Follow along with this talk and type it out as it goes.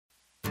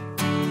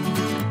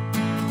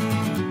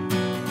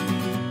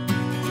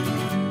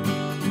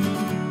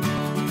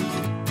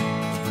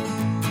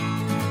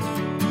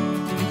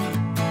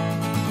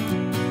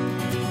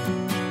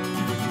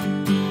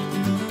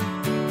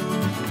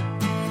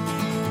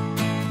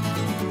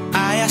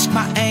ask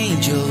my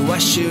angel, why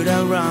should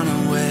I run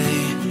away?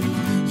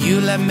 You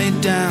let me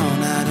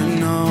down, I don't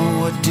know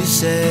what to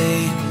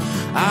say.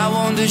 I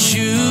wonder,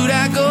 should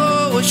I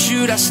go or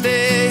should I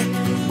stay?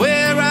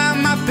 Where are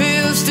my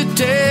pills to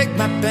take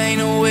my pain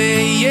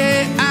away?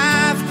 Yeah,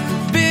 I've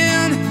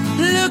been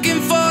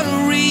looking for the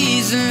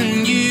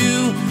reason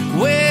you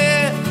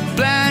were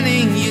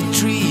planning your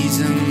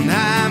treason.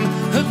 I'm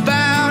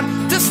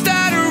about to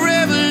start a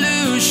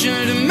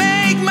revolution to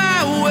make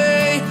my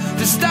way,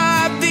 to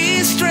stop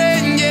this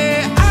trend.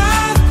 Yeah,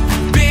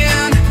 I've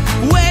been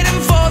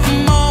waiting for the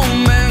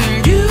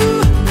moment you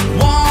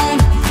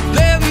won't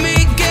let me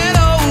get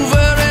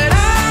over it.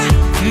 I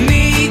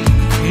need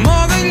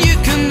more than you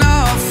can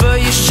offer,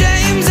 your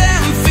shames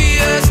and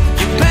fears,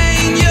 your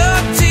pain, your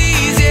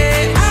tears.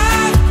 Yeah,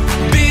 I've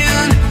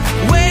been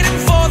waiting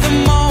for the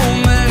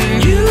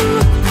moment you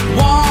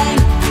won't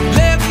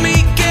let me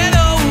get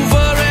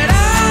over it.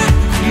 I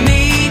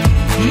need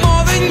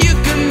more than you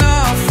can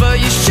offer,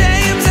 your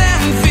shames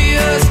and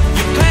fears,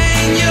 your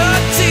pain, your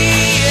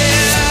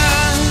tears.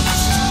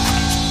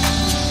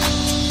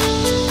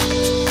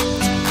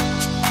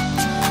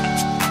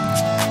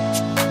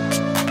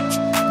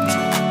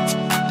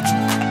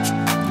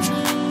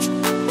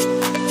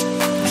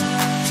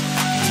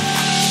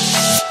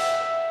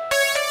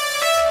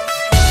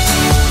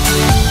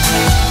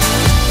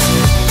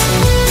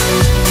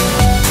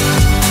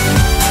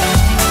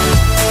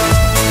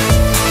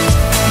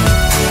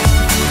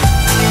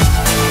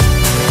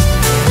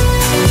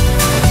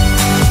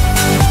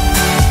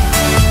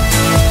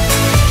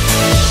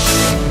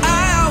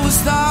 I always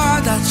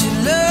thought that your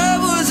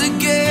love was a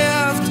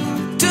gift,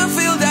 to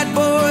feel that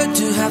void,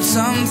 to have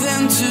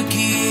something to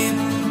keep.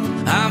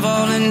 I'm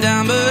falling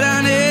down, but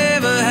I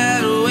never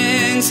had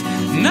wings.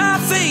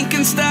 Nothing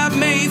can stop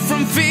me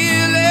from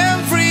feeling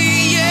free.